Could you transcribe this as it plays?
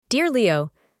Dear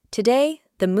Leo, today,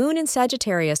 the moon in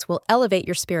Sagittarius will elevate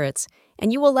your spirits,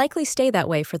 and you will likely stay that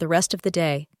way for the rest of the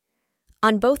day.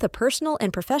 On both a personal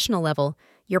and professional level,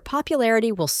 your popularity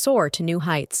will soar to new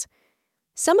heights.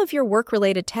 Some of your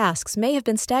work-related tasks may have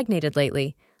been stagnated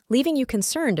lately, leaving you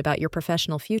concerned about your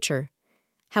professional future.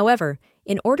 However,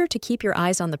 in order to keep your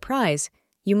eyes on the prize,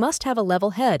 you must have a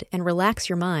level head and relax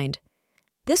your mind.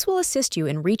 This will assist you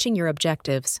in reaching your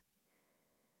objectives.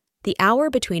 The hour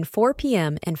between 4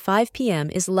 p.m. and 5 p.m.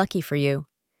 is lucky for you.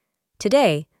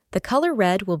 Today, the color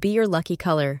red will be your lucky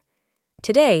color.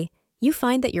 Today, you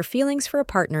find that your feelings for a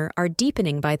partner are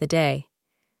deepening by the day.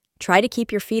 Try to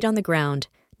keep your feet on the ground,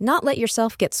 not let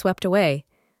yourself get swept away,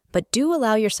 but do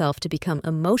allow yourself to become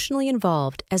emotionally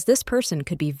involved, as this person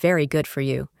could be very good for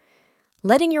you.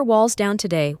 Letting your walls down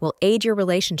today will aid your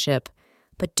relationship,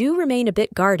 but do remain a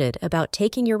bit guarded about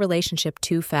taking your relationship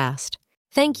too fast.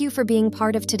 Thank you for being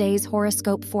part of today's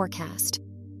horoscope forecast.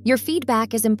 Your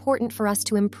feedback is important for us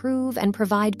to improve and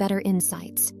provide better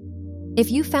insights.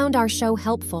 If you found our show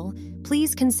helpful,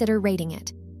 please consider rating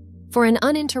it. For an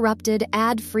uninterrupted,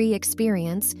 ad-free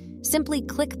experience, simply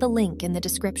click the link in the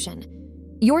description.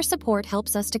 Your support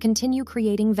helps us to continue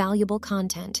creating valuable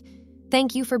content.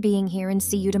 Thank you for being here and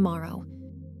see you tomorrow.